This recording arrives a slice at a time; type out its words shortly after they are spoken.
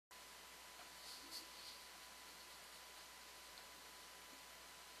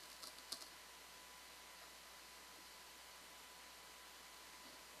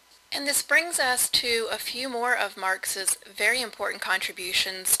And this brings us to a few more of Marx's very important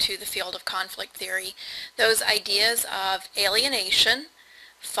contributions to the field of conflict theory, those ideas of alienation,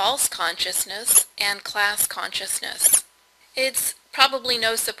 false consciousness, and class consciousness. It's probably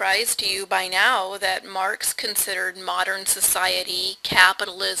no surprise to you by now that Marx considered modern society,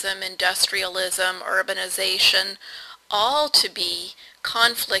 capitalism, industrialism, urbanization, all to be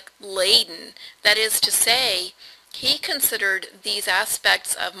conflict-laden. That is to say, he considered these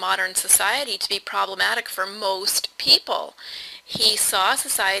aspects of modern society to be problematic for most people. He saw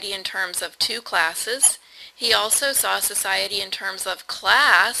society in terms of two classes. He also saw society in terms of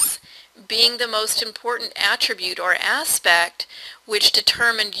class being the most important attribute or aspect which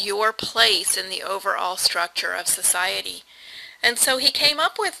determined your place in the overall structure of society. And so he came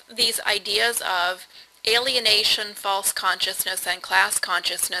up with these ideas of alienation, false consciousness, and class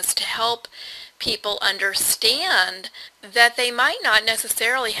consciousness to help people understand that they might not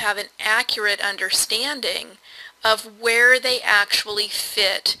necessarily have an accurate understanding of where they actually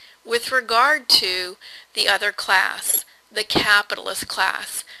fit with regard to the other class, the capitalist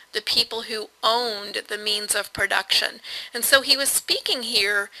class, the people who owned the means of production. And so he was speaking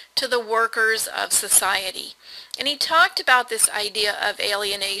here to the workers of society. And he talked about this idea of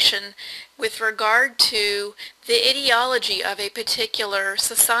alienation with regard to the ideology of a particular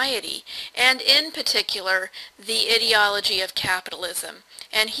society, and in particular, the ideology of capitalism.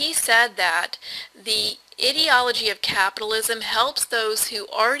 And he said that the ideology of capitalism helps those who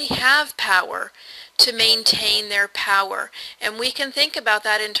already have power to maintain their power. And we can think about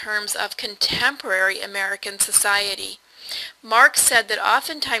that in terms of contemporary American society. Marx said that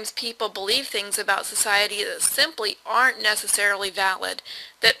oftentimes people believe things about society that simply aren't necessarily valid,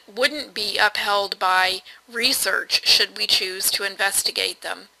 that wouldn't be upheld by research should we choose to investigate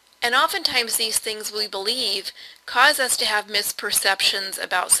them. And oftentimes these things we believe cause us to have misperceptions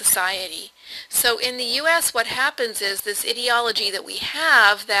about society. So in the U.S. what happens is this ideology that we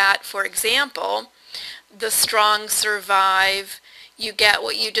have that, for example, the strong survive, you get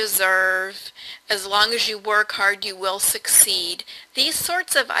what you deserve, as long as you work hard you will succeed. These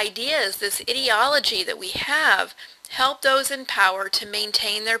sorts of ideas, this ideology that we have, help those in power to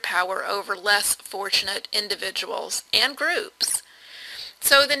maintain their power over less fortunate individuals and groups.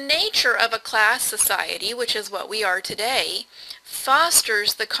 So the nature of a class society, which is what we are today,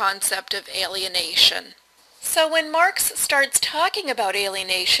 fosters the concept of alienation. So when Marx starts talking about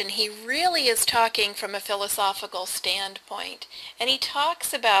alienation, he really is talking from a philosophical standpoint. And he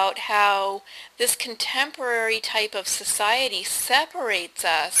talks about how this contemporary type of society separates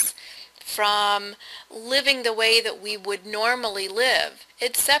us from living the way that we would normally live.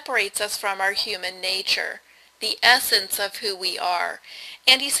 It separates us from our human nature, the essence of who we are.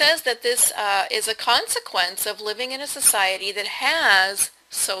 And he says that this is a consequence of living in a society that has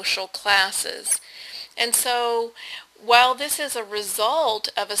social classes. And so, while this is a result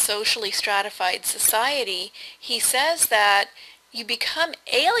of a socially stratified society, he says that you become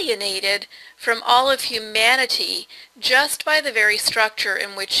alienated from all of humanity just by the very structure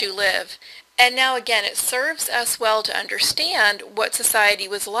in which you live. And now again, it serves us well to understand what society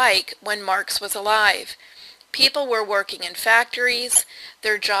was like when Marx was alive. People were working in factories,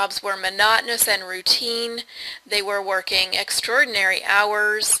 their jobs were monotonous and routine, they were working extraordinary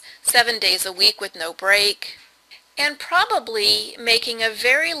hours, 7 days a week with no break, and probably making a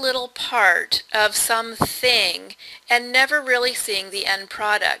very little part of something and never really seeing the end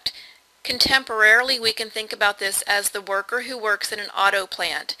product. Contemporarily, we can think about this as the worker who works in an auto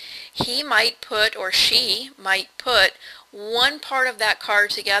plant. He might put, or she might put, one part of that car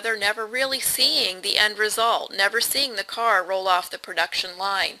together, never really seeing the end result, never seeing the car roll off the production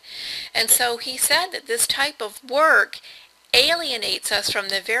line. And so he said that this type of work alienates us from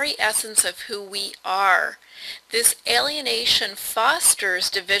the very essence of who we are. This alienation fosters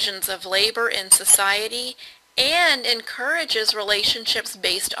divisions of labor in society and encourages relationships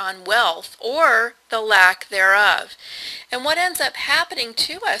based on wealth or the lack thereof. And what ends up happening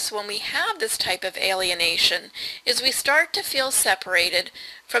to us when we have this type of alienation is we start to feel separated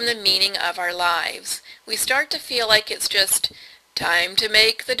from the meaning of our lives. We start to feel like it's just time to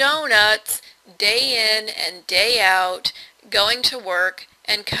make the donuts, day in and day out, going to work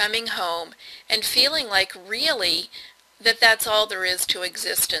and coming home, and feeling like really that that's all there is to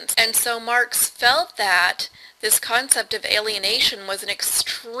existence. And so Marx felt that this concept of alienation was an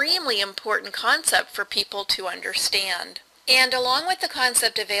extremely important concept for people to understand. And along with the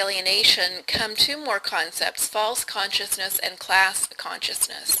concept of alienation come two more concepts, false consciousness and class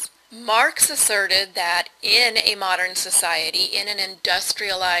consciousness. Marx asserted that in a modern society, in an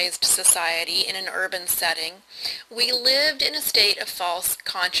industrialized society, in an urban setting, we lived in a state of false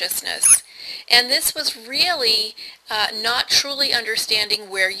consciousness. And this was really not truly understanding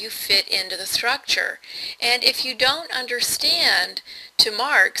where you fit into the structure. And if you don't understand to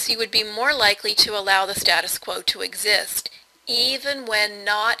Marx, you would be more likely to allow the status quo to exist, even when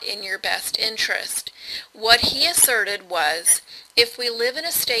not in your best interest. What he asserted was, if we live in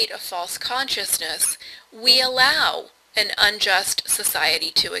a state of false consciousness, we allow an unjust society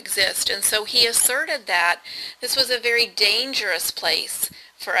to exist. And so he asserted that this was a very dangerous place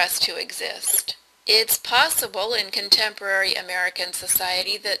for us to exist. It's possible in contemporary American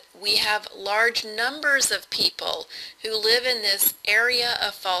society that we have large numbers of people who live in this area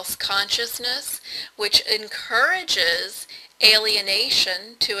of false consciousness, which encourages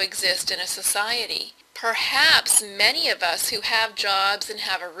alienation to exist in a society. Perhaps many of us who have jobs and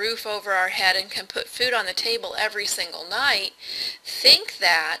have a roof over our head and can put food on the table every single night think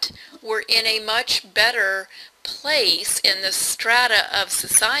that we're in a much better place in the strata of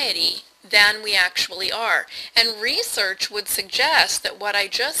society than we actually are. And research would suggest that what I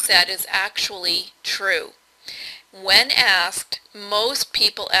just said is actually true. When asked, most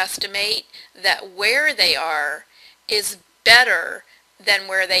people estimate that where they are is better than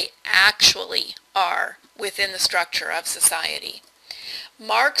where they actually are within the structure of society.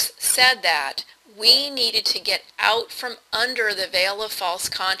 Marx said that we needed to get out from under the veil of false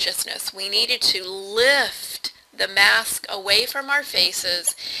consciousness. We needed to lift the mask away from our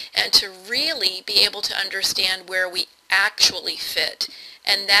faces and to really be able to understand where we actually fit.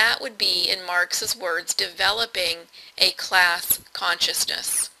 And that would be, in Marx's words, developing a class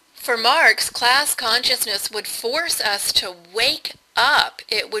consciousness. For Marx, class consciousness would force us to wake up.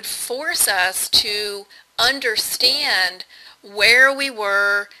 It would force us to understand where we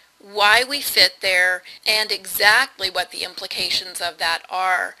were, why we fit there, and exactly what the implications of that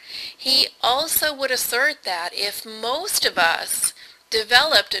are. He also would assert that if most of us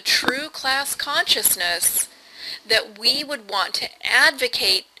developed a true class consciousness, that we would want to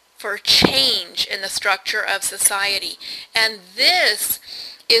advocate for change in the structure of society. And this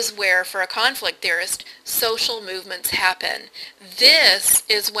is where, for a conflict theorist, social movements happen. This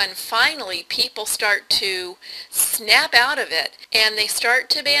is when finally people start to snap out of it and they start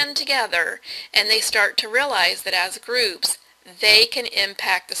to band together and they start to realize that as groups they can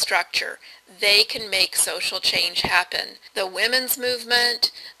impact the structure. They can make social change happen. The women's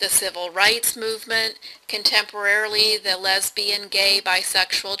movement, the civil rights movement, contemporarily the lesbian, gay,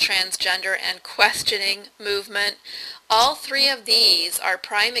 bisexual, transgender, and questioning movement, all three of these are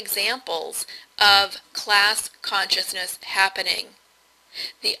prime examples of class consciousness happening.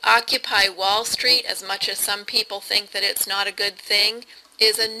 The Occupy Wall Street, as much as some people think that it's not a good thing,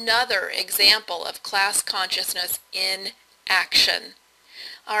 is another example of class consciousness in action.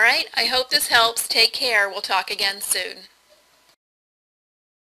 All right, I hope this helps. Take care. We'll talk again soon.